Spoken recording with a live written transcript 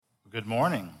Good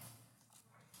morning.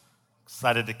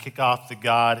 Excited to kick off the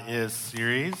God Is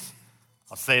series.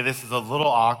 I'll say this is a little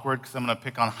awkward because I'm going to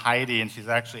pick on Heidi, and she's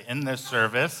actually in this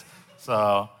service.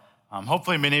 So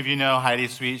hopefully many of you know Heidi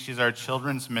Sweet. She's our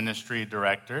children's ministry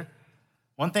director.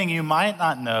 One thing you might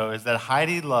not know is that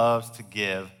Heidi loves to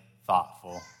give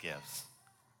thoughtful gifts.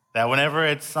 That whenever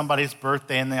it's somebody's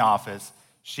birthday in the office,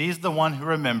 she's the one who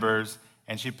remembers,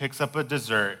 and she picks up a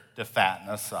dessert to fatten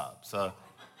us up. So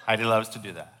Heidi loves to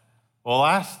do that.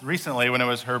 Well, recently when it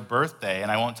was her birthday,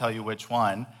 and I won't tell you which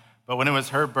one, but when it was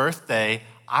her birthday,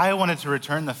 I wanted to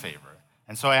return the favor.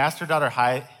 And so I asked her daughter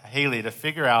Haley to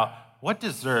figure out what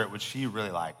dessert would she really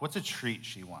like, what's a treat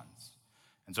she wants.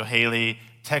 And so Haley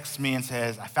texts me and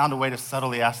says, I found a way to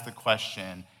subtly ask the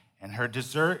question, and her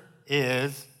dessert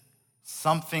is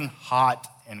something hot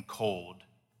and cold.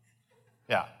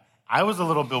 Yeah, I was a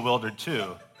little bewildered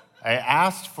too. I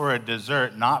asked for a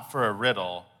dessert, not for a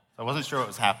riddle. I wasn't sure what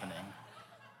was happening.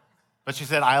 But she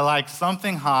said, I like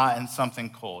something hot and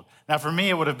something cold. Now, for me,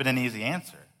 it would have been an easy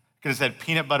answer. Could have said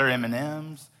peanut butter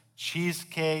M&Ms,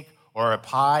 cheesecake, or a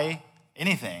pie,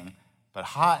 anything, but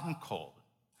hot and cold.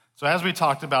 So as we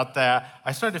talked about that,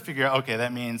 I started to figure out, okay,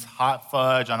 that means hot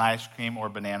fudge on ice cream or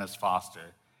bananas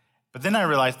Foster. But then I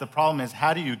realized the problem is,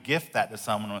 how do you gift that to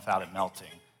someone without it melting?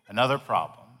 Another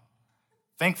problem.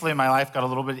 Thankfully, my life got a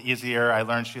little bit easier. I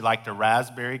learned she liked a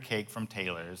raspberry cake from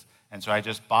Taylor's, and so I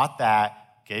just bought that,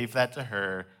 gave that to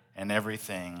her, and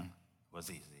everything was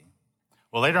easy.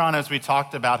 Well, later on, as we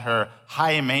talked about her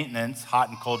high-maintenance hot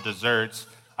and cold desserts,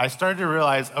 I started to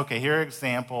realize, okay, here are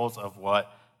examples of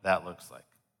what that looks like.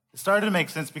 It started to make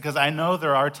sense because I know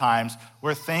there are times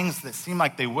where things that seem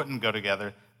like they wouldn't go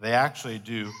together, they actually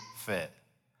do fit.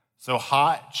 So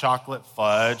hot chocolate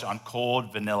fudge on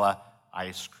cold vanilla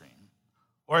ice cream.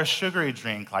 Or a sugary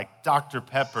drink like Dr.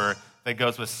 Pepper that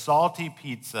goes with salty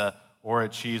pizza or a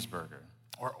cheeseburger.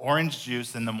 Or orange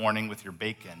juice in the morning with your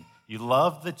bacon. You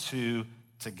love the two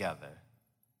together.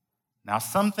 Now,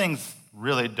 some things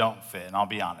really don't fit, and I'll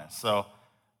be honest. So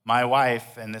my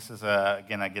wife, and this is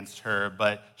again against her,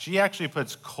 but she actually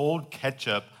puts cold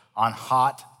ketchup on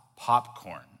hot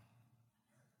popcorn.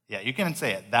 Yeah, you can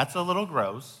say it. That's a little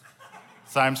gross.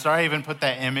 So I'm sorry I even put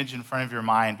that image in front of your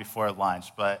mind before lunch,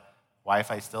 but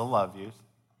wife, I still love you.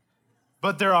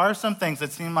 But there are some things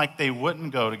that seem like they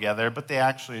wouldn't go together, but they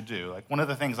actually do. Like one of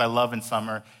the things I love in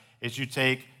summer is you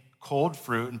take cold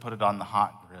fruit and put it on the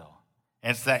hot grill.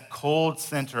 And it's that cold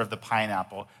center of the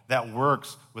pineapple that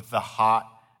works with the hot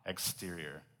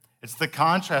exterior. It's the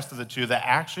contrast of the two that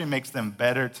actually makes them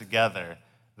better together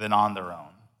than on their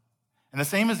own. And the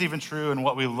same is even true in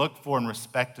what we look for and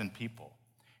respect in people.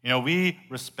 You know, we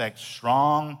respect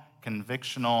strong,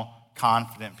 convictional,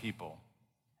 confident people.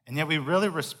 And yet we really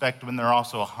respect when they're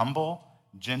also humble,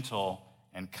 gentle,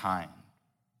 and kind.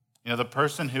 You know, the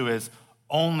person who is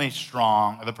only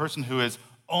strong, or the person who is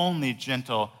only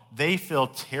gentle, they feel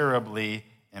terribly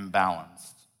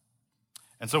imbalanced.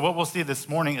 And so what we'll see this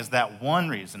morning is that one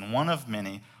reason, one of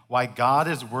many, why God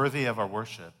is worthy of our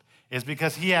worship is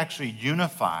because he actually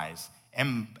unifies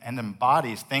and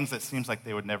embodies things that seems like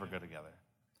they would never go together.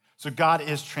 So God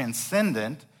is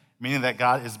transcendent, meaning that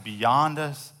God is beyond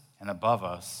us and above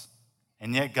us,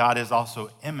 and yet God is also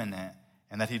immanent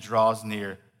and that he draws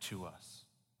near to us.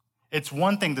 It's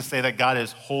one thing to say that God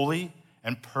is holy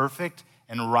and perfect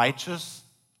and righteous,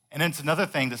 and it's another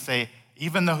thing to say,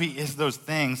 even though he is those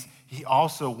things, he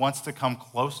also wants to come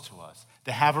close to us,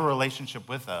 to have a relationship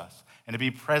with us, and to be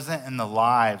present in the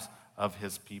lives of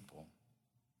his people.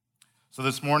 So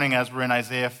this morning, as we're in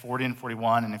Isaiah 40 and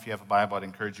 41, and if you have a Bible, I'd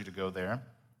encourage you to go there.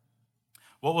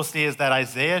 What we'll see is that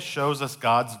Isaiah shows us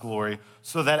God's glory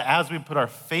so that as we put our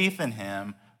faith in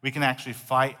him, we can actually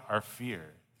fight our fear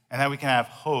and that we can have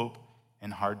hope in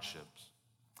hardships.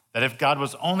 That if God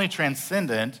was only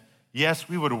transcendent, yes,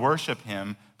 we would worship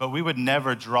him, but we would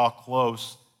never draw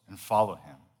close and follow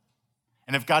him.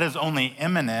 And if God is only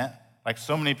immanent, like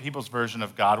so many people's version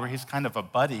of God, where he's kind of a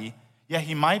buddy, yeah,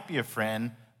 he might be a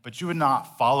friend, but you would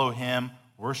not follow him,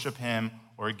 worship him,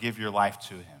 or give your life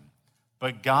to him.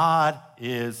 But God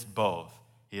is both.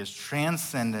 He is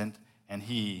transcendent and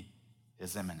he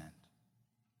is immanent.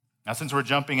 Now, since we're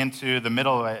jumping into the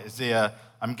middle of Isaiah,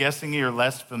 I'm guessing you're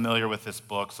less familiar with this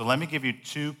book, so let me give you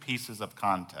two pieces of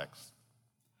context.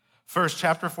 First,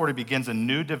 chapter 40 begins a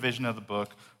new division of the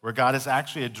book where God is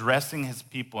actually addressing his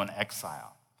people in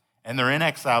exile. And they're in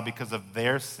exile because of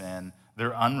their sin,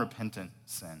 their unrepentant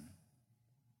sin.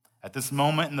 At this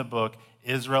moment in the book,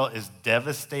 Israel is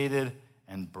devastated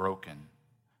and broken.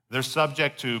 They're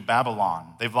subject to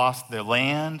Babylon. They've lost their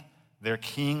land, their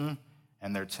king,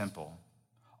 and their temple.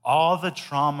 All the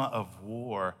trauma of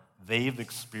war they've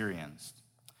experienced.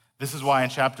 This is why in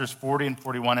chapters 40 and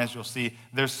 41, as you'll see,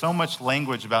 there's so much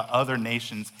language about other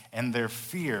nations and their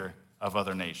fear of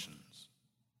other nations.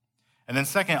 And then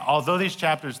second, although these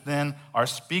chapters then are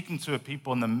speaking to a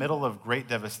people in the middle of great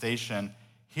devastation,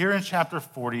 here in chapter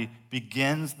 40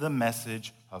 begins the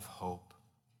message of hope.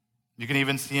 You can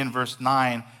even see in verse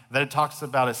 9 that it talks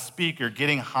about a speaker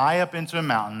getting high up into a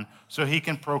mountain so he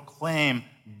can proclaim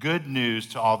good news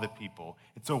to all the people.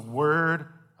 It's a word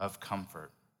of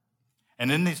comfort.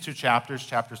 And in these two chapters,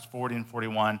 chapters 40 and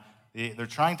 41, they're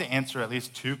trying to answer at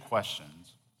least two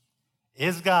questions.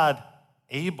 Is God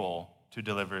able to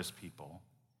deliver his people?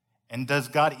 And does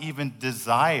God even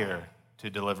desire to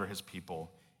deliver his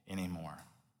people anymore?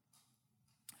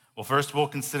 Well, first we'll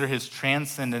consider his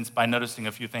transcendence by noticing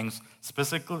a few things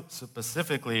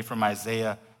specifically from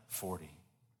Isaiah 40.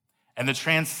 And the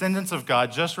transcendence of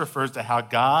God just refers to how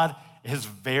God is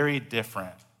very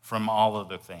different from all of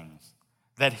the things.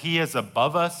 That he is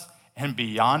above us and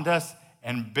beyond us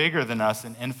and bigger than us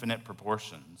in infinite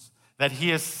proportions. That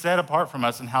he is set apart from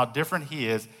us and how different he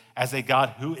is as a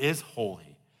God who is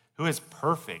holy, who is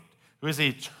perfect, who is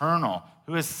eternal,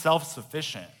 who is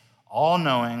self-sufficient,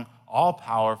 all-knowing,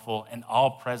 all-powerful, and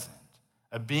all-present.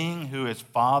 A being who is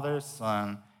Father,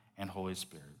 Son, and Holy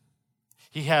Spirit.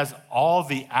 He has all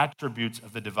the attributes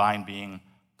of the divine being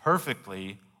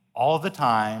perfectly, all the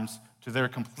times, to their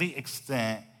complete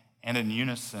extent, and in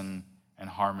unison and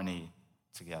harmony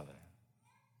together.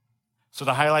 So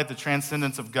to highlight the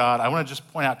transcendence of God, I want to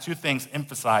just point out two things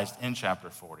emphasized in chapter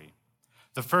 40.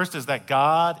 The first is that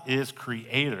God is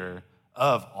creator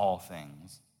of all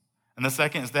things. And the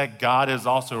second is that God is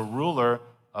also ruler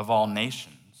of all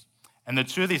nations. And the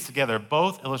two of these together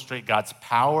both illustrate God's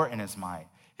power and his might,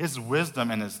 his wisdom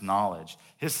and his knowledge,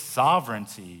 his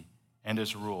sovereignty and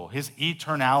his rule, his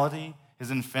eternality,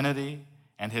 his infinity,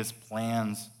 and his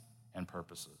plans and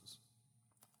purposes.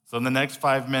 So in the next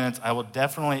 5 minutes, I will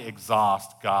definitely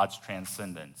exhaust God's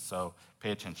transcendence, so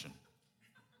pay attention.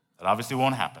 That obviously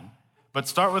won't happen. But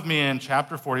start with me in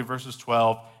chapter 40, verses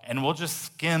 12, and we'll just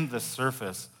skim the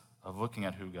surface of looking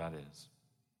at who God is.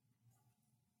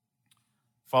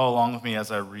 Follow along with me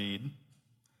as I read.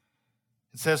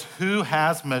 It says, "Who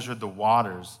has measured the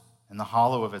waters in the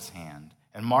hollow of his hand,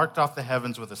 and marked off the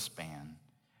heavens with a span,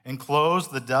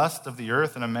 enclosed the dust of the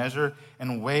earth in a measure,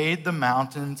 and weighed the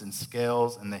mountains in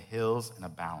scales and the hills in a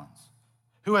balance?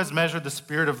 Who has measured the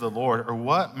Spirit of the Lord, or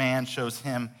what man shows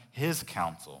him his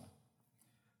counsel?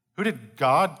 Who did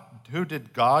God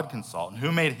consult, and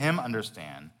who made him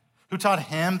understand? Who taught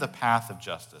him the path of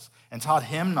justice, and taught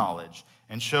him knowledge,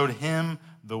 and showed him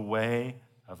the way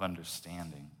of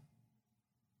understanding?"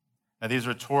 Now, these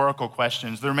rhetorical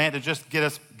questions, they're meant to just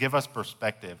give us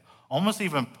perspective, almost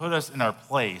even put us in our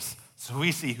place so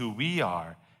we see who we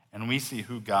are and we see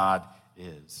who God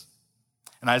is.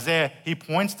 And Isaiah, he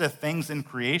points to things in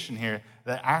creation here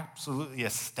that absolutely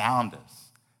astound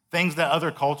us, things that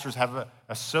other cultures have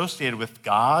associated with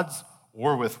gods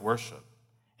or with worship.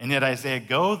 And yet Isaiah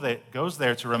goes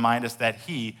there to remind us that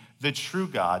he, the true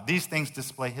God, these things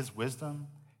display his wisdom,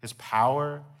 his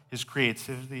power, his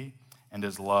creativity, and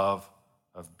his love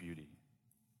of beauty.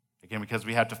 Again, because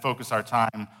we have to focus our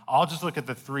time, I'll just look at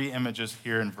the three images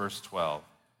here in verse 12.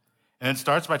 And it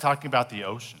starts by talking about the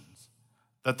oceans,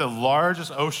 that the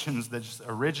largest oceans that just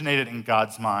originated in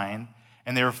God's mind,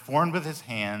 and they were formed with his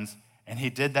hands, and he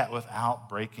did that without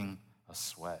breaking a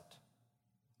sweat.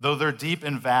 Though they're deep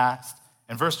and vast,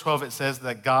 in verse 12 it says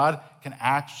that God can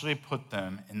actually put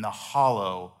them in the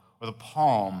hollow or the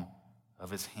palm of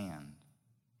his hand.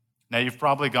 Now, you've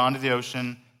probably gone to the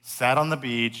ocean, sat on the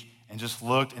beach, and just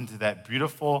looked into that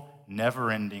beautiful,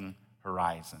 never-ending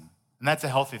horizon. And that's a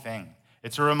healthy thing.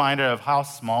 It's a reminder of how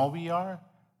small we are,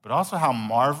 but also how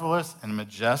marvelous and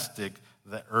majestic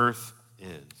the earth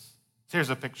is. So here's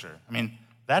a picture. I mean,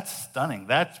 that's stunning.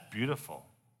 That's beautiful.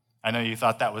 I know you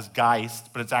thought that was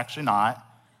Geist, but it's actually not.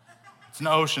 It's an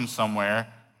ocean somewhere,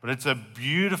 but it's a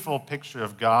beautiful picture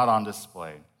of God on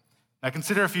display. Now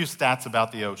consider a few stats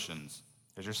about the oceans.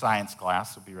 There's your science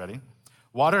class, so be ready.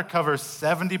 Water covers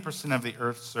 70% of the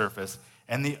Earth's surface,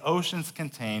 and the oceans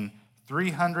contain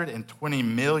 320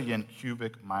 million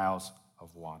cubic miles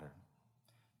of water.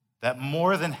 That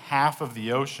more than half of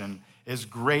the ocean is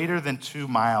greater than 2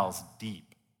 miles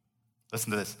deep.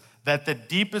 Listen to this. That the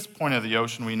deepest point of the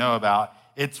ocean we know about,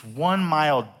 it's 1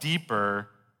 mile deeper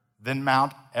than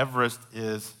Mount Everest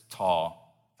is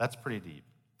tall. That's pretty deep.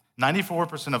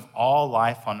 94% of all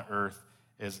life on Earth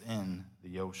is in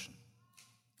the ocean.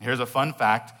 Here's a fun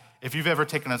fact. If you've ever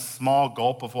taken a small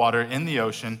gulp of water in the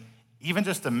ocean, even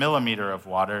just a millimeter of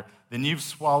water, then you've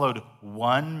swallowed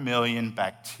 1 million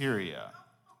bacteria.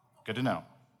 Good to know.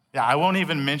 Yeah, I won't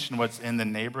even mention what's in the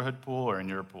neighborhood pool or in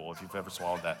your pool if you've ever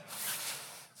swallowed that.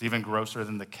 It's even grosser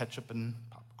than the ketchup and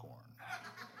popcorn.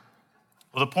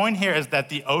 Well, the point here is that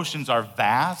the oceans are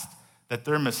vast, that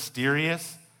they're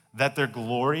mysterious, that they're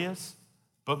glorious,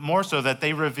 but more so that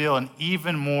they reveal an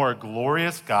even more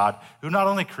glorious God who not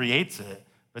only creates it,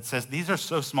 but says, these are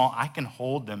so small, I can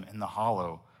hold them in the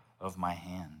hollow of my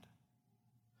hand.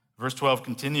 Verse 12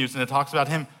 continues, and it talks about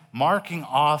him marking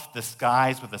off the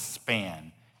skies with a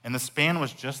span. And the span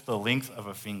was just the length of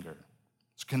a finger.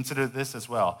 So consider this as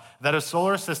well, that a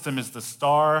solar system is the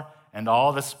star and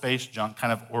all the space junk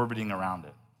kind of orbiting around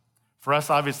it. For us,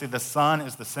 obviously, the sun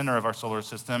is the center of our solar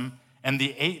system, and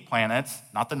the 8 planets,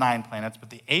 not the 9 planets,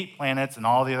 but the 8 planets and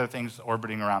all the other things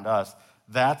orbiting around us,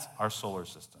 that's our solar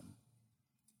system.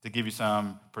 To give you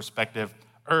some perspective,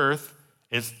 Earth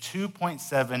is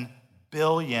 2.7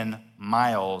 billion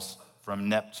miles from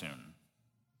Neptune.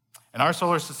 In our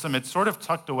solar system, it's sort of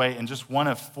tucked away in just one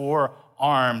of 4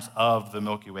 arms of the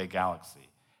Milky Way galaxy.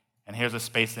 And here's a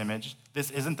space image. This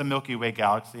isn't the Milky Way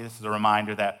galaxy. This is a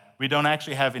reminder that we don't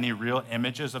actually have any real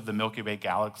images of the Milky Way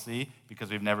galaxy because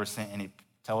we've never sent any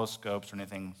telescopes or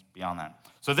anything beyond that.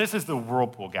 So this is the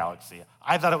Whirlpool galaxy.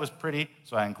 I thought it was pretty,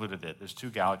 so I included it. There's 2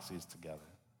 galaxies together.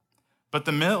 But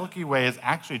the Milky Way is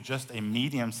actually just a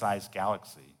medium-sized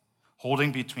galaxy,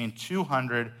 holding between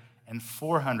 200 and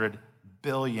 400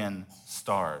 billion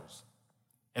stars.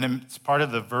 And it's part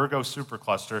of the Virgo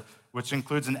supercluster, which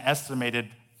includes an estimated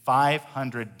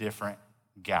 500 different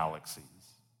galaxies.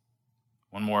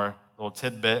 One more little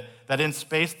tidbit, that in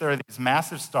space there are these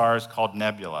massive stars called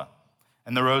nebula.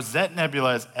 And the Rosette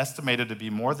Nebula is estimated to be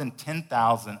more than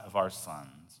 10,000 of our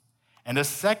suns. And a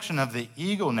section of the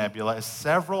Eagle Nebula is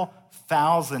several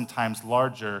thousand times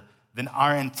larger than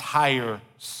our entire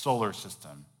solar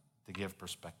system, to give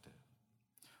perspective.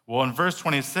 Well, in verse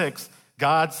 26,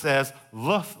 God says,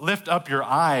 lift up your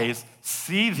eyes,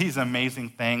 see these amazing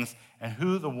things, and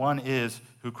who the one is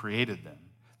who created them,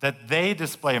 that they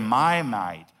display my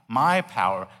might, my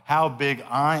power, how big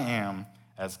I am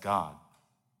as God.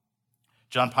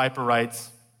 John Piper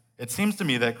writes, it seems to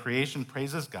me that creation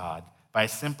praises God by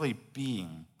simply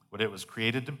being what it was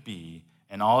created to be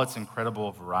in all its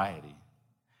incredible variety.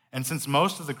 And since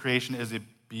most of the creation is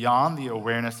beyond the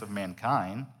awareness of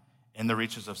mankind, in the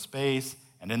reaches of space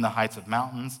and in the heights of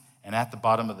mountains and at the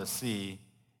bottom of the sea,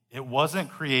 it wasn't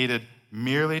created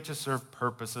merely to serve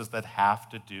purposes that have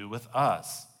to do with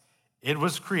us. It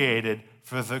was created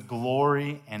for the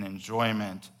glory and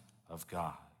enjoyment of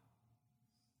God.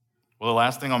 Well, the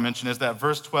last thing I'll mention is that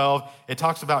verse 12, it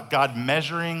talks about God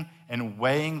measuring and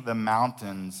weighing the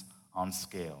mountains on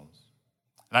scales.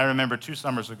 And I remember 2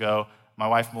 summers ago, my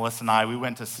wife Melissa and I, we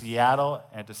went to Seattle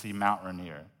and to see Mount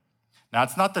Rainier. Now,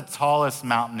 it's not the tallest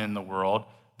mountain in the world,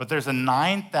 but there's a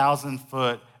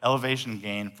 9,000-foot elevation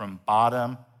gain from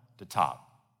bottom to top.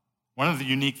 One of the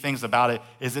unique things about it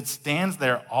is it stands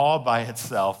there all by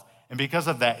itself, and because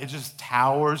of that, it just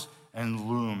towers and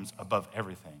looms above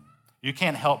everything. You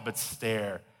can't help but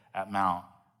stare at Mount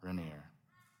Rainier.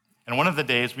 And one of the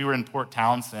days, we were in Port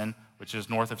Townsend, which is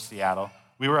north of Seattle.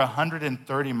 We were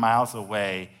 130 miles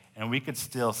away, and we could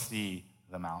still see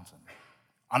the mountain.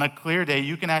 On a clear day,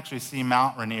 you can actually see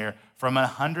Mount Rainier from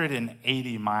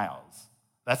 180 miles.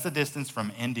 That's the distance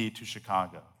from Indy to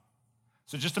Chicago.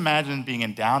 So just imagine being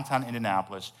in downtown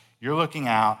Indianapolis, you're looking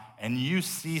out, and you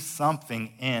see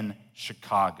something in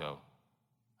Chicago.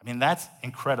 I mean, that's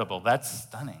incredible. That's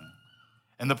stunning.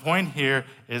 And the point here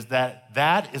is that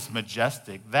that is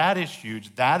majestic, that is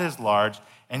huge, that is large,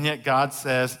 and yet God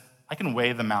says, I can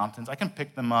weigh the mountains, I can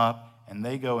pick them up, and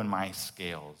they go in my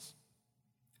scales.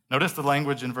 Notice the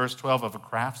language in verse 12 of a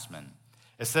craftsman.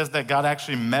 It says that God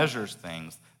actually measures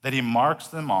things, that he marks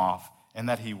them off, and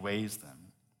that he weighs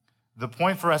them. The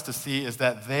point for us to see is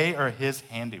that they are his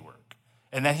handiwork,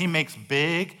 and that he makes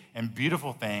big and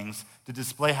beautiful things to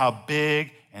display how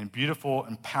big and beautiful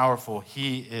and powerful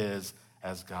he is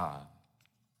as God.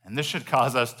 And this should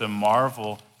cause us to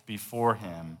marvel before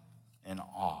him in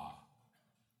awe.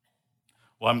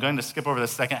 Well, I'm going to skip over the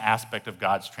second aspect of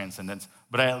God's transcendence,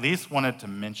 but I at least wanted to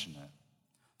mention it.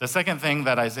 The second thing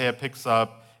that Isaiah picks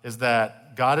up is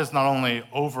that God is not only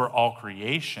over all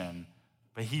creation,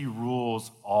 but he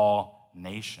rules all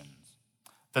nations.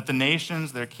 That the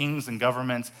nations, their kings and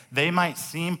governments, they might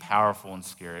seem powerful and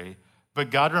scary, but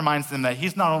God reminds them that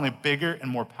he's not only bigger and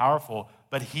more powerful,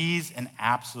 but he's in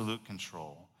absolute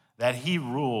control, that he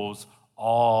rules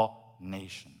all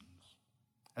nations.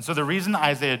 And so the reason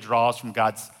Isaiah draws from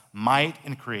God's might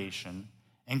in creation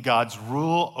and God's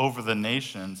rule over the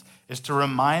nations is to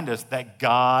remind us that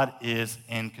God is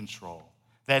in control,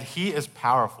 that he is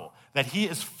powerful, that he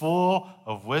is full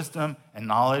of wisdom and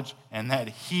knowledge, and that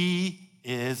he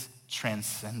is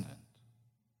transcendent.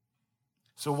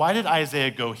 So why did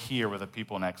Isaiah go here with the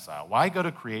people in exile? Why go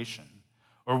to creation?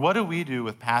 Or what do we do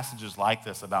with passages like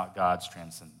this about God's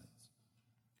transcendence?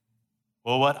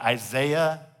 Well, what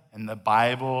Isaiah and the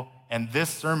Bible and this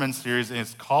sermon series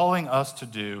is calling us to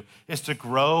do is to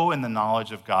grow in the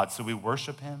knowledge of God. So we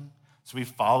worship him, so we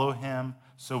follow him,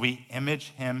 so we image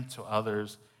him to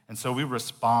others, and so we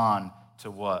respond to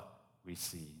what we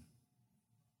see.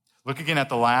 Look again at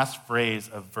the last phrase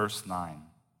of verse 9.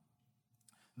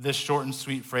 This short and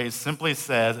sweet phrase simply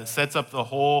says, it sets up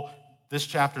this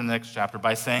chapter and the next chapter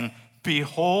by saying,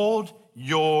 behold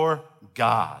your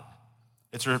God.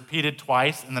 It's repeated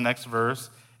twice in the next verse.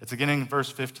 It's again in verse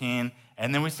 15,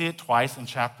 and then we see it twice in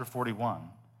chapter 41.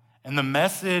 And the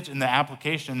message and the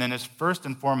application then is first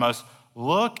and foremost,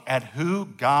 look at who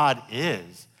God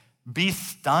is. Be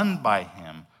stunned by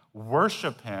him,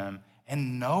 worship him,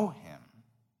 and know him.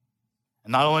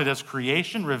 And not only does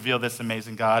creation reveal this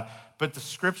amazing God, but the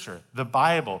scripture, the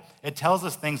Bible, it tells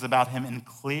us things about him in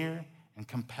clear and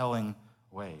compelling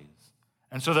ways.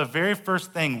 And so the very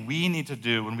first thing we need to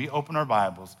do when we open our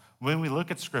Bibles, when we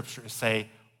look at scripture, is say,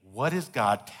 what is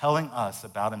God telling us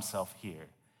about himself here?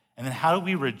 And then how do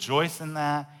we rejoice in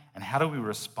that, and how do we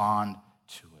respond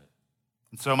to it?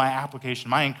 And so my application,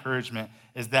 my encouragement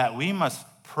is that we must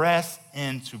press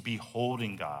into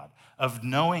beholding God, of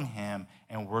knowing him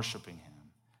and worshiping him.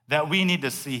 That we need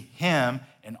to see him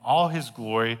in all his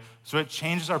glory, so it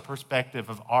changes our perspective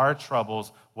of our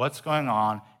troubles, what's going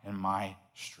on in my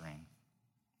strength.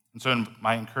 And so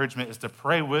my encouragement is to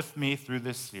pray with me through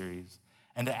this series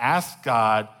and to ask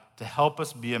God to help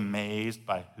us be amazed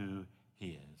by who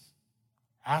he is.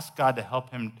 Ask God to help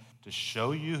him to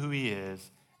show you who he is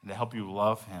and to help you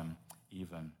love him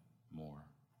even more.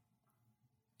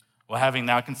 Well, having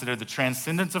now considered the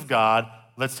transcendence of God,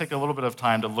 let's take a little bit of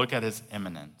time to look at his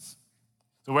immanence.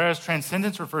 So whereas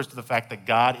transcendence refers to the fact that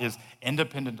God is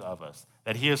independent of us,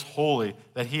 that he is holy,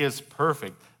 that he is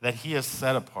perfect, that he is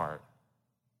set apart,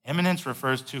 immanence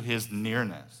refers to his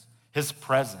nearness, his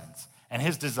presence, and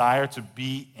his desire to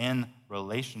be in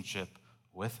relationship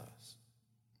with us.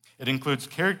 It includes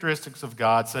characteristics of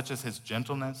God such as his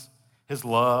gentleness, his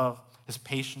love, his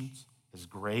patience, his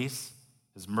grace,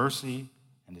 his mercy,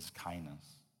 and his kindness.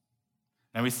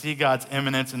 Now we see God's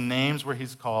immanence in names where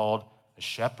he's called a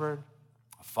shepherd,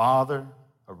 a father,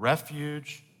 a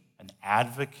refuge, an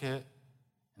advocate,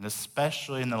 and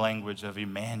especially in the language of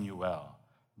Emmanuel,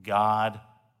 God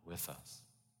with us.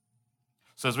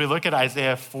 So as we look at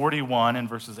Isaiah 41 in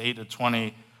verses 8 to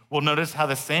 20, we'll notice how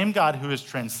the same God who is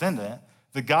transcendent,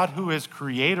 the God who is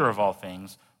creator of all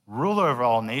things, ruler of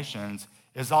all nations,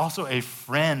 is also a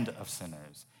friend of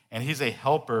sinners, and he's a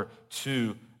helper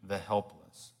to the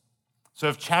helpless. So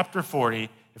if chapter 40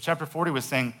 was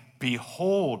saying,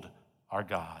 behold our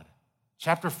God,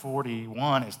 chapter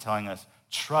 41 is telling us,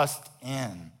 trust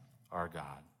in our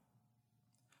God.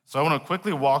 So I want to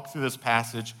quickly walk through this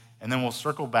passage, and then we'll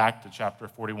circle back to chapter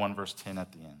 41, verse 10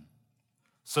 at the end.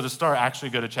 So to start, actually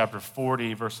go to chapter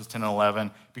 40, verses 10 and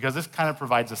 11, because this kind of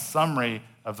provides a summary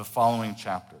of the following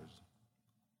chapters.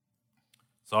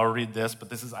 So I'll read this, but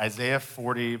this is Isaiah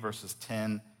 40, verses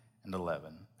 10 and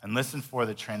 11. And listen for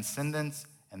the transcendence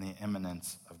and the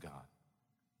immanence of God.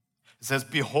 It says,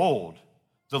 behold,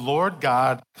 the Lord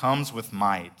God comes with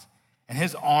might, and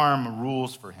his arm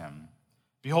rules for him.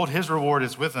 Behold, his reward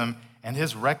is with him, and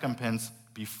his recompense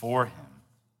before him.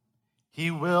 He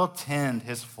will tend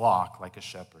his flock like a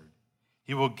shepherd.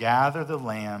 He will gather the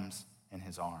lambs in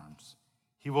his arms.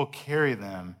 He will carry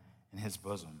them in his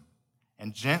bosom,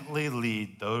 and gently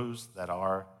lead those that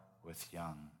are with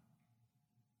young.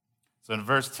 So in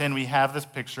verse 10, we have this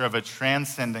picture of a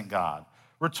transcendent God.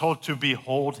 We're told to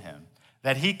behold him,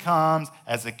 that he comes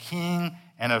as a king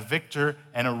and a victor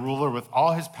and a ruler with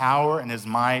all his power and his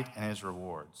might and his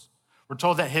rewards. We're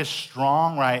told that his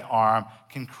strong right arm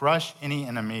can crush any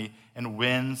enemy and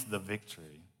wins the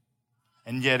victory.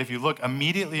 And yet, if you look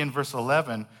immediately in verse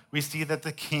 11, we see that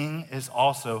the king is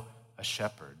also a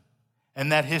shepherd,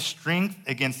 and that his strength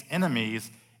against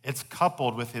enemies, it's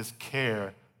coupled with his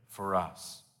care for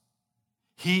us.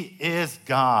 He is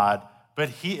God, but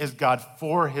he is God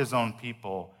for his own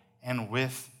people and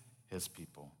with his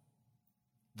people.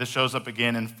 This shows up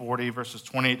again in 40, verses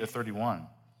 28 to 31.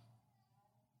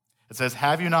 It says,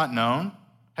 have you not known?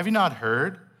 Have you not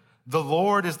heard? The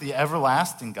Lord is the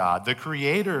everlasting God, the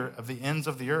creator of the ends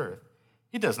of the earth.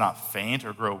 He does not faint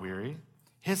or grow weary.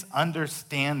 His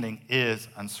understanding is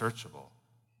unsearchable.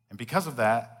 And because of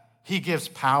that, he gives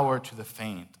power to the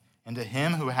faint, and to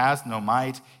him who has no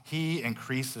might, he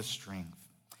increases strength.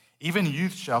 Even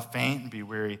youth shall faint and be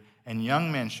weary, and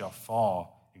young men shall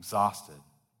fall exhausted.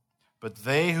 But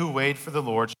they who wait for the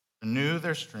Lord shall renew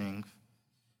their strength.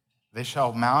 They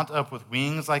shall mount up with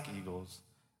wings like eagles.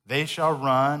 They shall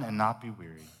run and not be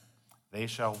weary. They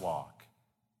shall walk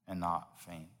and not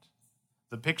faint.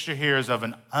 The picture here is of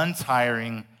an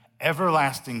untiring,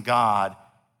 everlasting God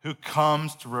who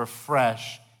comes to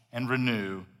refresh and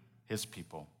renew his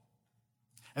people.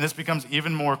 And this becomes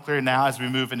even more clear now as we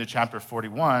move into chapter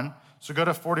 41. So go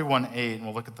to 41:8, and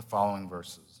we'll look at the following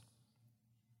verses.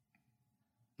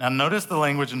 Now notice the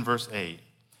language in verse 8.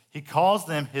 He calls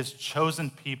them his chosen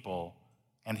people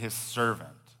and his servant.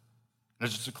 And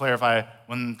just to clarify,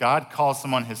 when God calls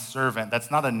someone his servant,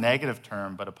 that's not a negative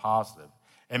term, but a positive.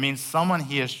 It means someone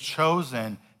he has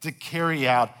chosen to carry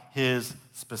out his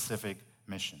specific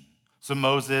mission. So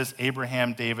Moses,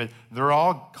 Abraham, David, they're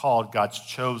all called God's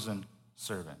chosen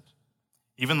servant.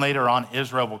 Even later on,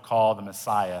 Israel will call the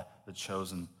Messiah the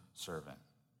chosen servant.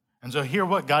 And so here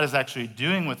what God is actually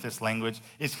doing with this language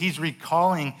is he's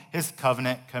recalling his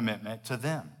covenant commitment to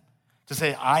them. To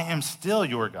say, I am still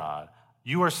your God.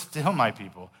 You are still my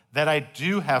people. That I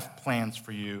do have plans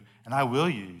for you and I will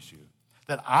use you.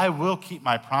 That I will keep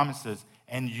my promises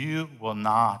and you will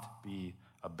not be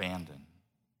abandoned.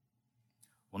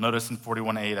 We'll notice in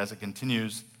 41:8 as it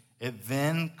continues, it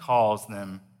then calls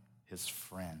them his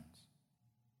friends.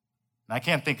 And I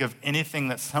can't think of anything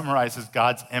that summarizes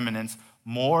God's eminence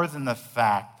more than the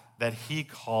fact that he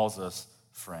calls us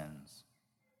friends.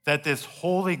 That this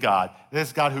holy God,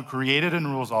 this God who created and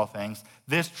rules all things,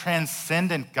 this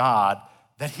transcendent God,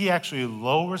 that he actually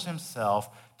lowers himself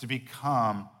to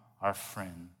become our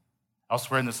friend.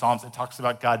 Elsewhere in the Psalms, it talks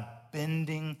about God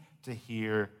bending to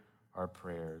hear our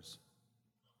prayers.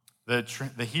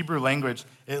 The Hebrew language,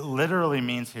 it literally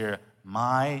means here,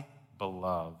 my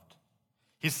beloved.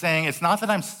 He's saying, it's not that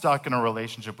I'm stuck in a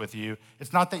relationship with you.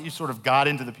 It's not that you sort of got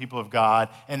into the people of God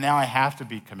and now I have to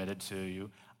be committed to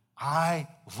you. I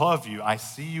love you. I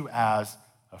see you as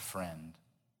a friend.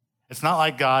 It's not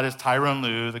like God is Tyronn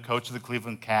Lue, the coach of the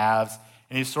Cleveland Cavs,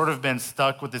 and he's sort of been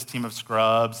stuck with this team of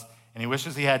scrubs, and he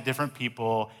wishes he had different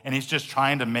people, and he's just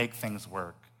trying to make things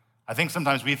work. I think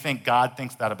sometimes we think God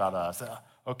thinks that about us.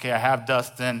 Okay, I have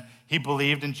Dustin. He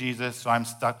believed in Jesus, so I'm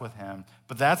stuck with him.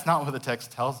 But that's not what the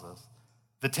text tells us.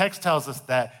 The text tells us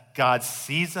that God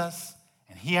sees us,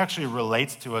 and he actually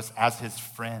relates to us as his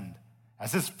friend,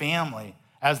 as his family,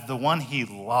 as the one he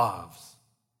loves.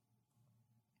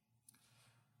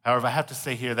 However, I have to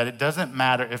say here that it doesn't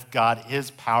matter if God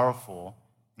is powerful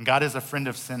and God is a friend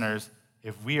of sinners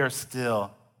if we are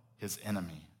still his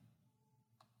enemy.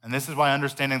 And this is why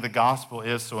understanding the gospel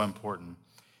is so important.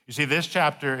 You see, this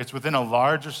chapter, it's within a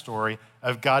larger story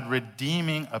of God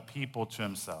redeeming a people to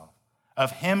himself,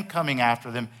 of him coming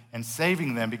after them and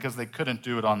saving them because they couldn't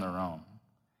do it on their own.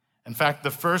 In fact,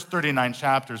 the first 39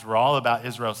 chapters were all about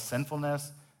Israel's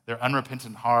sinfulness, their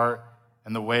unrepentant heart,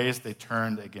 and the ways they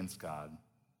turned against God.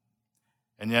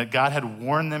 And yet God had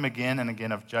warned them again and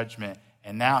again of judgment,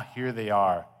 and now here they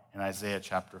are in Isaiah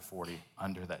chapter 40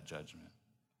 under that judgment.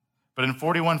 But in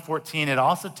 41:14, it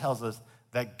also tells us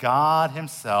that God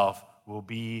himself will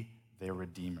be their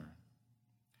redeemer.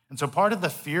 And so part of the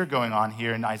fear going on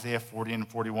here in Isaiah 40 and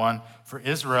 41 for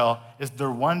Israel is they're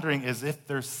wondering as if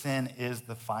their sin is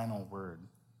the final word.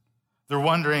 They're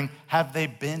wondering, have they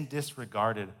been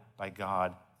disregarded by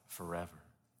God forever?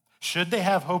 Should they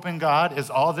have hope in God? Is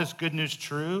all this good news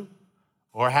true?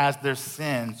 Or has their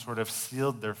sin sort of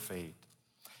sealed their fate?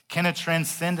 Can a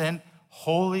transcendent,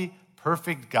 holy,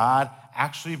 perfect God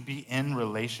actually be in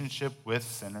relationship with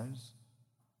sinners?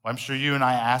 Well, I'm sure you and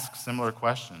I ask similar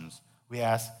questions. We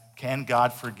ask, can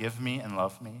God forgive me and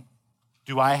love me?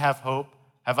 Do I have hope?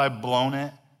 Have I blown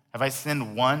it? Have I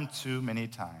sinned one too many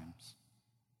times?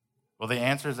 Well, the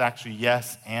answer is actually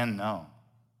yes and no.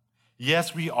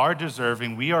 Yes, we are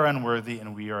deserving, we are unworthy,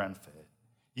 and we are unfit.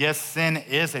 Yes, sin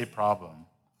is a problem.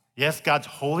 Yes, God's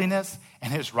holiness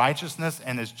and his righteousness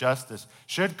and his justice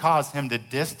should cause him to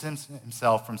distance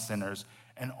himself from sinners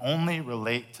and only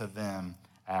relate to them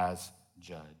as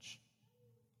judge.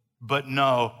 But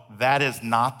no, that is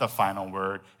not the final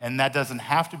word, and that doesn't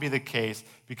have to be the case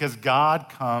because God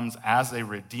comes as a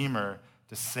redeemer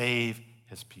to save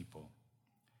his people.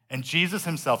 And Jesus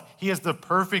himself, he is the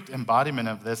perfect embodiment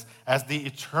of this as the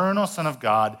eternal Son of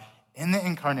God in the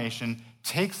incarnation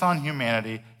takes on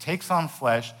humanity, takes on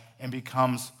flesh, and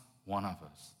becomes one of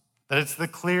us. That it's the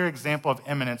clear example of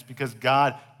imminence because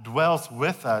God dwells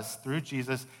with us through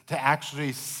Jesus to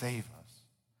actually save us.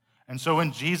 And so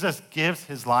when Jesus gives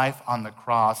his life on the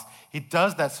cross, he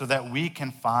does that so that we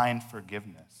can find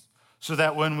forgiveness. So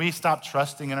that when we stop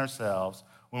trusting in ourselves,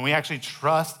 when we actually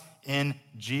trust in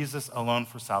Jesus alone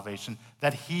for salvation,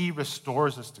 that he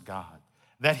restores us to God,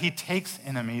 that he takes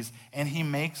enemies and he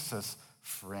makes us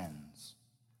friends,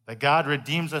 that God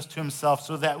redeems us to himself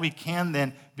so that we can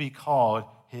then be called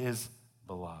his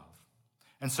beloved.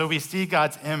 And so we see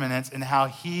God's immanence in how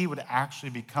he would actually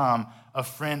become a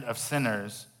friend of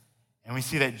sinners. And we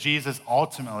see that Jesus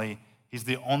ultimately, he's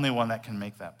the only one that can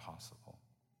make that possible.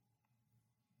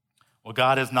 Well,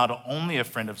 God is not only a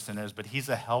friend of sinners, but he's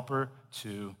a helper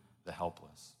to the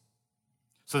helpless.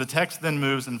 So the text then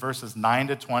moves in verses 9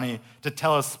 to 20 to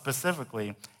tell us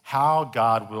specifically how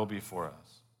God will be for us.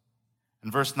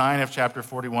 In verse 9 of chapter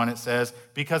 41, it says,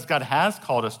 because God has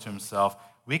called us to himself,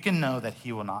 we can know that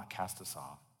he will not cast us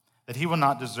off, that he will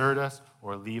not desert us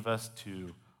or leave us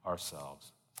to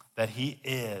ourselves, that he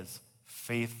is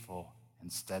faithful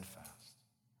and steadfast.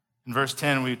 In verse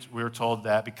 10, we were told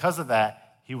that because of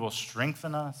that, he will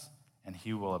strengthen us and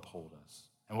he will uphold us.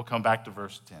 And we'll come back to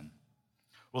verse 10.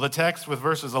 Well, the text with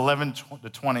verses 11 to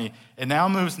 20, it now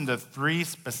moves into three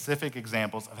specific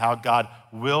examples of how God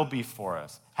will be for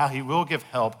us, how he will give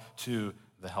help to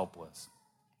the helpless.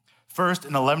 First,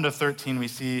 in 11 to 13, we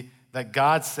see that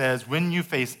God says, when you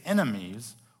face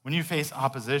enemies, when you face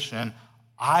opposition,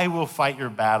 I will fight your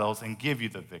battles and give you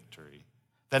the victory.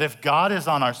 That if God is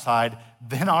on our side,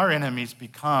 then our enemies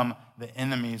become the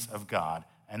enemies of God.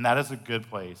 And that is a good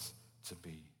place to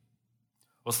be.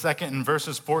 Well, second, in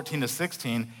verses 14 to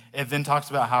 16, it then talks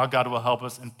about how God will help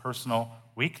us in personal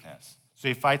weakness. So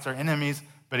he fights our enemies,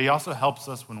 but he also helps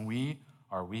us when we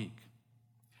are weak.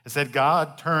 It said,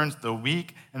 God turns the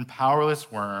weak and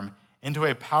powerless worm into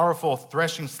a powerful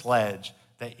threshing sledge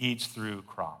that eats through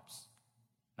crops.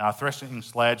 Now, a threshing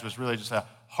sledge was really just a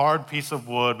hard piece of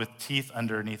wood with teeth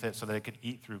underneath it so that it could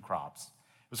eat through crops.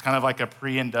 It was kind of like a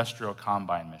pre-industrial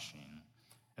combine machine.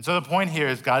 And so the point here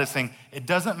is God is saying, it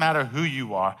doesn't matter who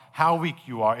you are, how weak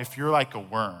you are, if you're like a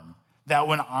worm, that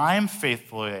when I'm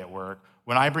faithfully at work,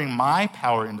 when I bring my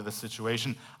power into the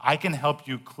situation, I can help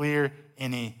you clear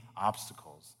any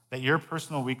obstacles. That your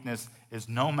personal weakness is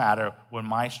no matter when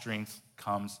my strength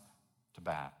comes to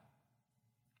bat.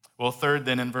 Well, third,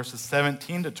 then in verses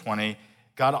 17 to 20,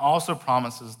 God also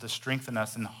promises to strengthen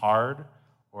us in hard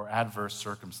or adverse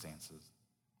circumstances.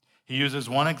 He uses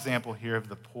one example here of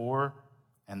the poor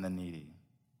and the needy.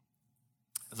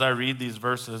 As I read these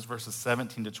verses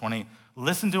 17 to 20,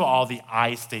 listen to all the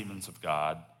I statements of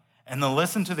God, and then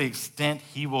listen to the extent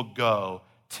he will go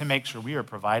to make sure we are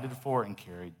provided for and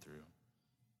carried through.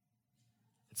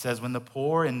 It says, when the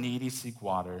poor and needy seek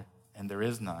water, and there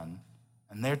is none,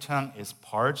 and their tongue is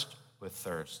parched with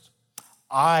thirst,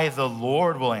 I, the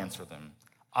Lord, will answer them.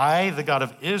 I, the God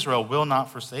of Israel, will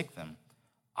not forsake them.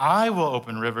 I will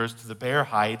open rivers to the bare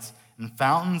heights and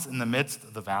fountains in the midst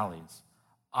of the valleys.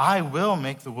 I will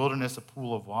make the wilderness a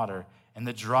pool of water, and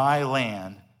the dry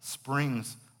land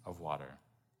springs of water.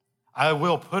 I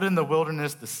will put in the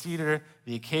wilderness the cedar,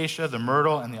 the acacia, the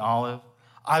myrtle, and the olive.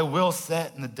 I will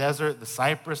set in the desert the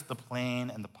cypress, the plane,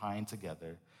 and the pine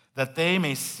together, that they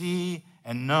may see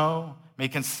and know, may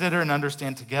consider and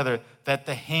understand together that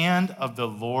the hand of the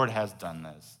Lord has done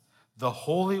this. The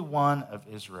Holy One of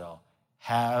Israel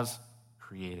has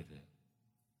created it.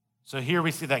 So here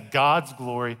we see that God's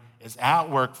glory is at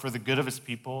work for the good of his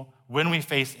people when we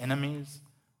face enemies,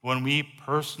 when we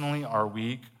personally are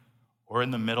weak, or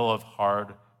in the middle of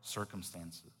hard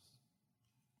circumstances.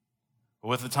 But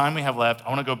with the time we have left, I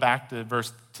want to go back to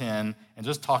verse 10 and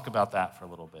just talk about that for a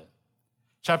little bit.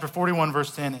 Chapter 41,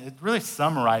 verse 10, it really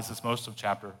summarizes most of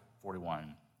chapter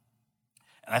 41.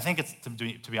 And I think it's,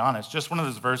 to be honest, just one of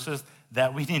those verses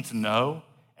that we need to know,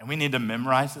 and we need to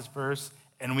memorize this verse,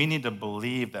 and we need to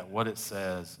believe that what it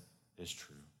says is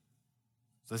true.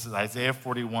 So this is Isaiah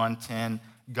 41:10,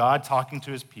 God talking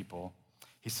to his people.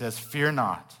 He says, fear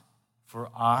not, for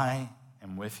I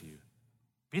am with you.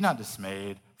 Be not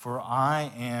dismayed, for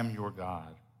I am your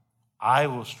God. I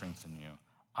will strengthen you.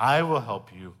 I will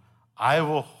help you. I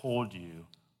will hold you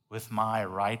with my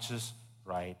righteous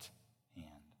right hand.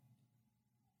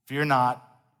 Fear not.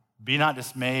 Be not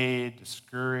dismayed,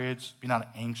 discouraged. Be not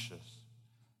anxious.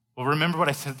 Well, remember what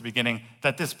I said at the beginning,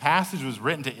 that this passage was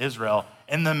written to Israel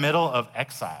in the middle of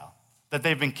exile, that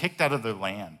they've been kicked out of their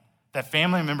land, that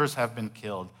family members have been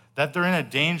killed, that they're in a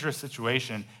dangerous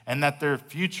situation, and that their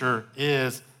future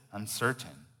is uncertain.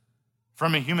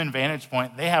 From a human vantage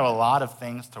point, they have a lot of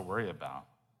things to worry about.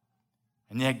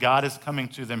 And yet God is coming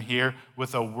to them here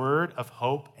with a word of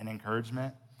hope and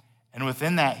encouragement. And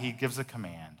within that, he gives a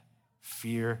command,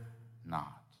 fear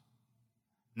not.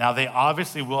 Now, they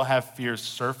obviously will have fears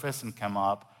surface and come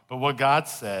up, but what God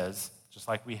says, just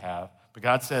like we have, but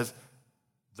God says,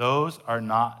 those are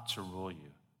not to rule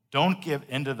you. Don't give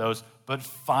into those, but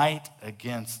fight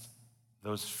against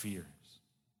those fears.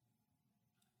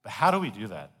 But how do we do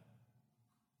that?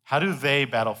 How do they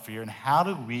battle fear, and how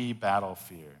do we battle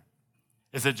fear?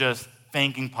 Is it just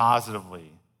thinking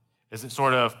positively? Is it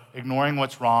sort of ignoring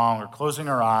what's wrong or closing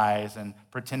our eyes and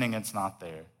pretending it's not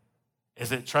there?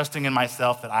 Is it trusting in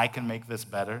myself that I can make this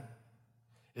better?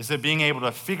 Is it being able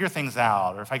to figure things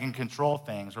out, or if I can control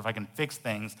things, or if I can fix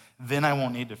things, then I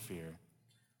won't need to fear?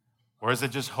 Or is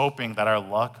it just hoping that our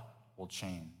luck will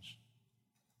change?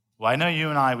 Well, I know you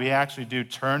and I, we actually do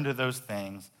turn to those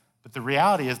things, but the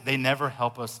reality is they never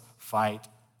help us fight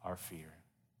our fear.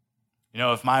 You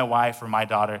know, if my wife or my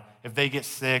daughter, if they get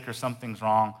sick or something's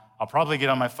wrong, I'll probably get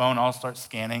on my phone, I'll start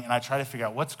scanning, and I try to figure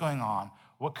out what's going on,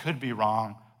 what could be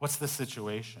wrong, what's the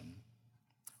situation.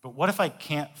 But what if I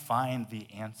can't find the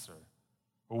answer?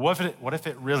 Or what if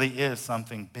it really is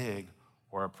something big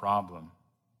or a problem?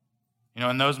 You know,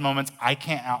 in those moments, I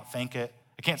can't outthink it.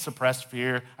 I can't suppress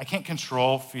fear. I can't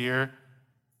control fear.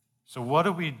 So what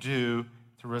do we do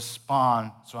to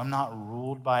respond so I'm not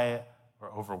ruled by it or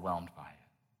overwhelmed by it?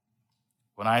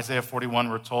 When Isaiah 41,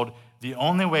 we're told the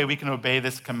only way we can obey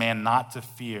this command not to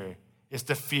fear is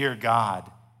to fear God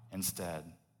instead.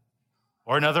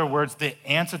 Or in other words, the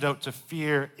antidote to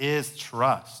fear is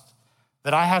trust.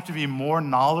 That I have to be more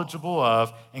knowledgeable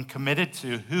of and committed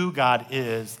to who God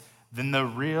is than the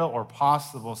real or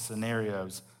possible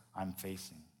scenarios I'm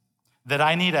facing. That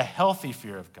I need a healthy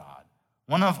fear of God,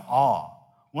 one of awe,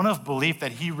 one of belief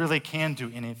that he really can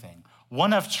do anything,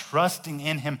 one of trusting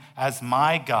in him as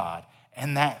my God,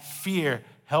 and that fear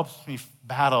helps me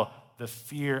battle the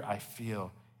fear I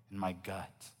feel in my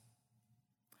gut.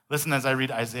 Listen as I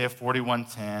read Isaiah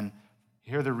 41:10,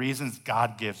 hear the reasons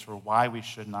God gives for why we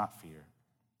should not fear.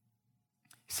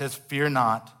 He says, "Fear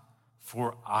not,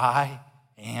 for I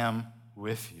am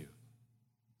with you.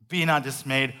 Be not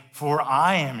dismayed, for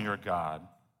I am your God.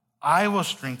 I will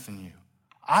strengthen you.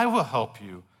 I will help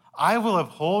you. I will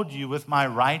uphold you with my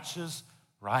righteous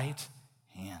right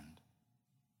hand."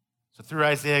 So through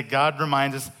Isaiah, God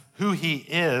reminds us who he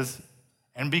is,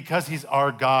 and because he's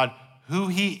our God, who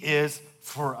he is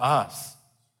for us.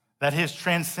 That his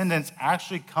transcendence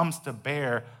actually comes to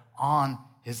bear on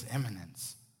his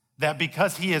immanence. That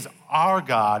because he is our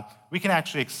God, we can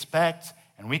actually expect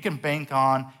and we can bank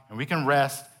on and we can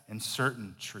rest in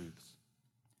certain truths.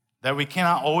 That we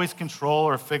cannot always control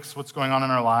or fix what's going on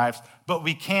in our lives, but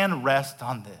we can rest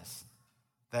on this,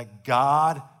 that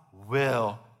God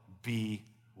will be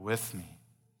with me.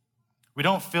 We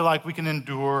don't feel like we can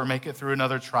endure or make it through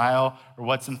another trial or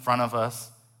what's in front of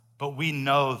us, but we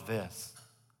know this,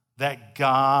 that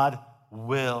God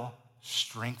will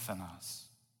strengthen us.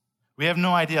 We have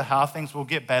no idea how things will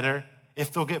get better,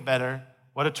 if they'll get better,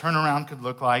 what a turnaround could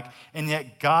look like, and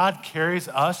yet God carries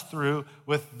us through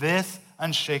with this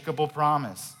unshakable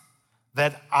promise,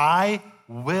 that I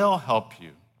will help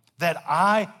you, that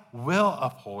I will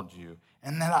uphold you,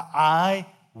 and that I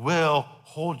will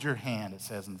hold your hand, it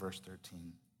says in verse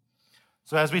 13.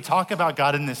 So as we talk about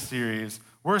God in this series,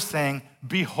 we're saying,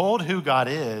 behold who God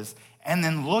is, and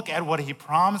then look at what he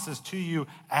promises to you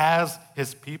as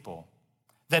his people.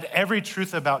 That every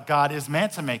truth about God is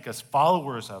meant to make us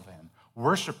followers of him,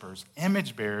 worshipers,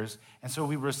 image bearers, and so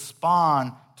we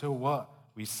respond to what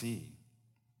we see.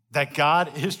 That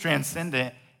God is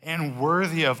transcendent and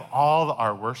worthy of all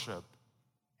our worship.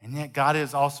 And yet God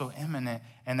is also immanent,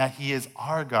 and that he is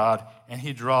our God and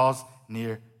he draws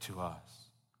near to us.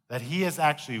 That he is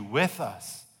actually with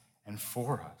us and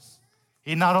for us.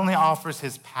 He not only offers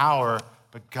his power,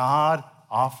 but God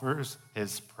offers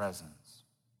his presence.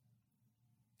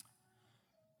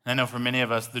 I know for many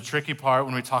of us, the tricky part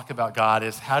when we talk about God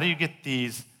is how do you get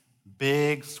these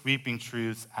big, sweeping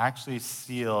truths actually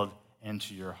sealed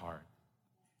into your heart?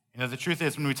 You know, the truth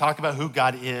is when we talk about who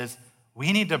God is,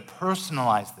 we need to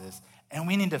personalize this and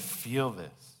we need to feel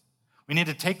this. We need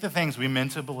to take the things we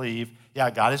meant to believe, yeah,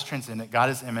 God is transcendent, God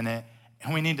is immanent,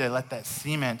 and we need to let that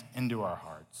cement into our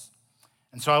hearts.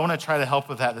 And so I want to try to help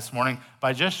with that this morning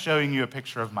by just showing you a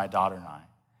picture of my daughter and I.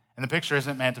 And the picture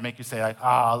isn't meant to make you say like,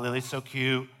 Lily's so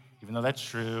cute, even though that's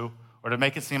true, or to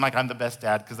make it seem like I'm the best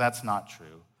dad, because that's not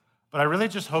true. But I really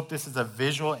just hope this is a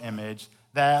visual image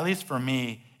that, at least for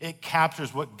me, it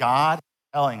captures what God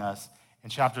is telling us in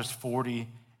chapters 40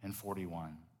 and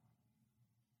 41.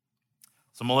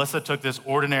 So Melissa took this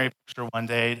ordinary picture one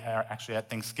day, actually at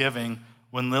Thanksgiving,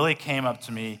 when Lily came up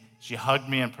to me, she hugged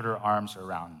me and put her arms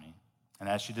around me. And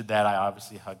as she did that, I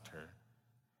obviously hugged her.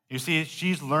 You see,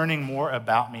 she's learning more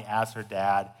about me as her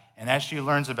dad, and as she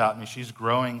learns about me, she's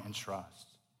growing in trust.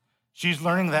 She's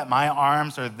learning that my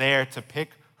arms are there to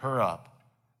pick her up,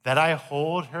 that I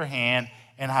hold her hand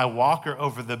and I walk her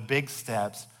over the big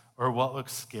steps or what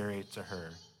looks scary to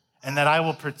her, and that I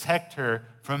will protect her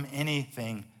from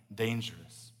anything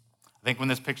dangerous. I think when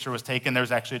this picture was taken, there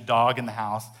was actually a dog in the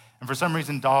house, and for some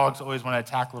reason, dogs always want to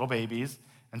attack little babies,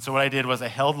 and so what I did was I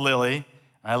held Lily,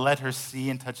 and I let her see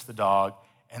and touch the dog,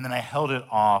 and then I held it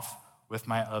off with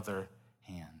my other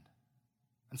hand.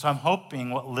 And so I'm hoping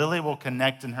what Lily will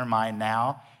connect in her mind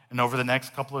now and over the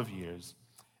next couple of years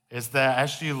is that as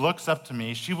she looks up to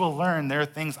me, she will learn there are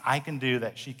things I can do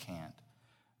that she can't,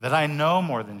 that I know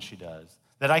more than she does,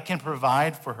 that I can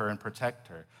provide for her and protect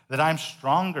her, that I'm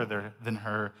stronger than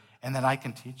her, and that I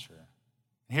can teach her.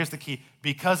 And here's the key.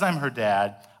 Because I'm her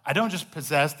dad, I don't just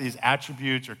possess these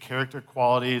attributes or character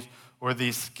qualities or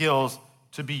these skills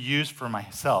to be used for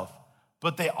myself,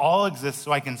 but they all exist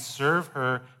so I can serve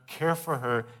her, care for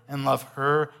her, and love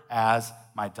her as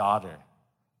my daughter.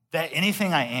 That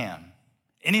anything I am,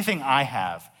 anything I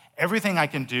have, everything I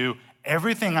can do,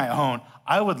 everything I own,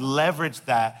 I would leverage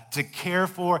that to care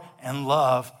for and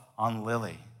love on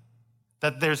Lily.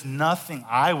 That there's nothing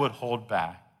I would hold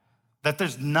back, that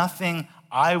there's nothing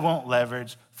I won't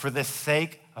leverage for the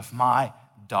sake of my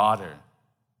daughter.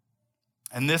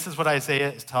 And this is what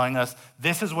Isaiah is telling us.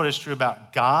 This is what is true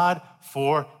about God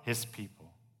for his people.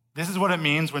 This is what it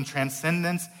means when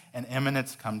transcendence and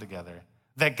immanence come together.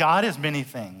 That God is many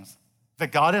things.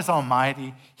 That God is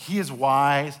almighty. He is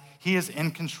wise. He is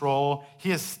in control.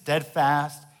 He is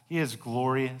steadfast. He is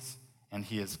glorious. And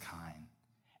he is kind.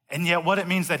 And yet what it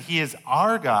means that he is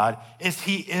our God is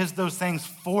he is those things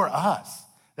for us.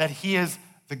 That he is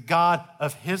the God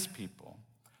of his people.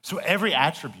 So every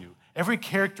attribute, every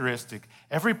characteristic,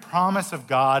 every promise of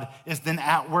God is then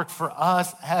at work for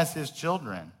us as his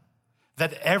children.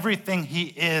 That everything he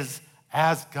is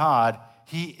as God,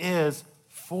 he is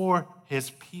for his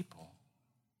people.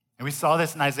 And we saw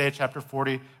this in Isaiah chapter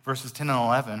 40, verses 10 and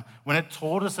 11, when it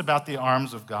told us about the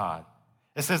arms of God.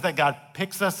 It says that God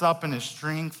picks us up in his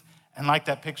strength, and like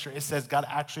that picture, it says God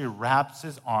actually wraps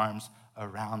his arms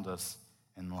around us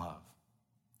in love.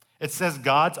 It says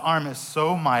God's arm is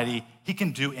so mighty, he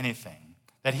can do anything,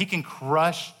 that he can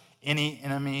crush any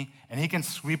enemy, and he can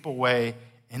sweep away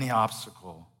any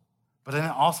obstacle. But then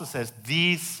it also says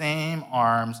these same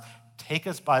arms take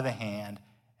us by the hand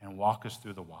and walk us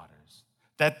through the waters.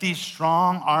 That these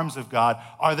strong arms of God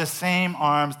are the same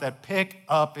arms that pick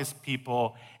up his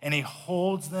people and he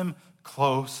holds them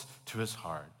close to his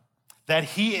heart. That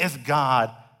he is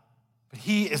God, but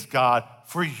he is God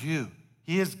for you.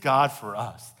 He is God for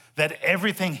us. That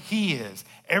everything he is,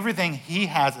 everything he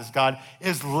has as God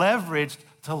is leveraged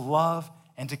to love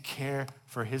and to care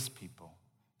for his people,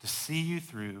 to see you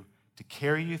through, to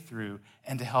carry you through,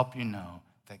 and to help you know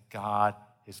that God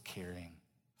is caring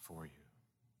for you.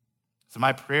 So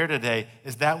my prayer today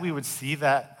is that we would see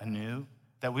that anew,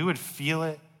 that we would feel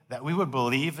it, that we would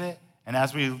believe it, and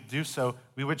as we do so,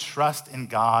 we would trust in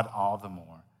God all the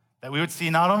more. That we would see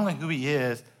not only who he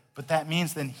is, but that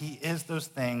means then he is those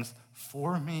things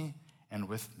for me and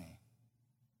with me.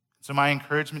 So my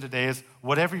encouragement today is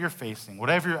whatever you're facing,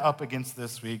 whatever you're up against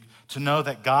this week, to know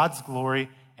that God's glory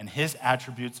and his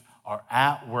attributes are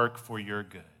at work for your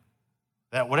good.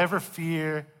 That whatever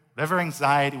fear, whatever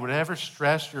anxiety, whatever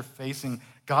stress you're facing,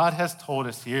 God has told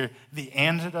us here, the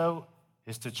antidote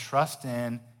is to trust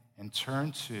in and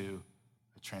turn to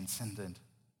a transcendent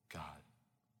God.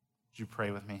 Would you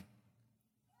pray with me?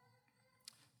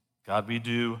 God, we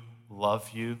do love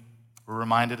you. We're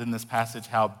reminded in this passage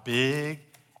how big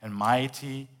and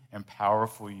mighty and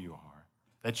powerful you are.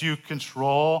 That you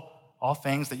control all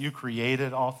things, that you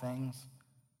created all things.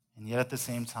 And yet at the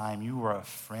same time, you are a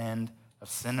friend of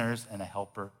sinners and a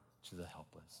helper to the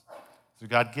helpless. So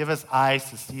God, give us eyes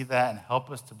to see that and help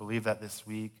us to believe that this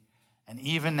week. And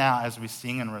even now as we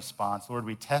sing in response, Lord,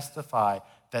 we testify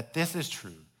that this is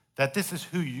true, that this is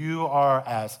who you are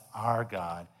as our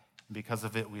God. And because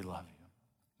of it, we love you.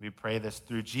 We pray this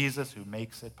through Jesus who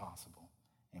makes it possible.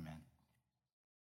 Amen.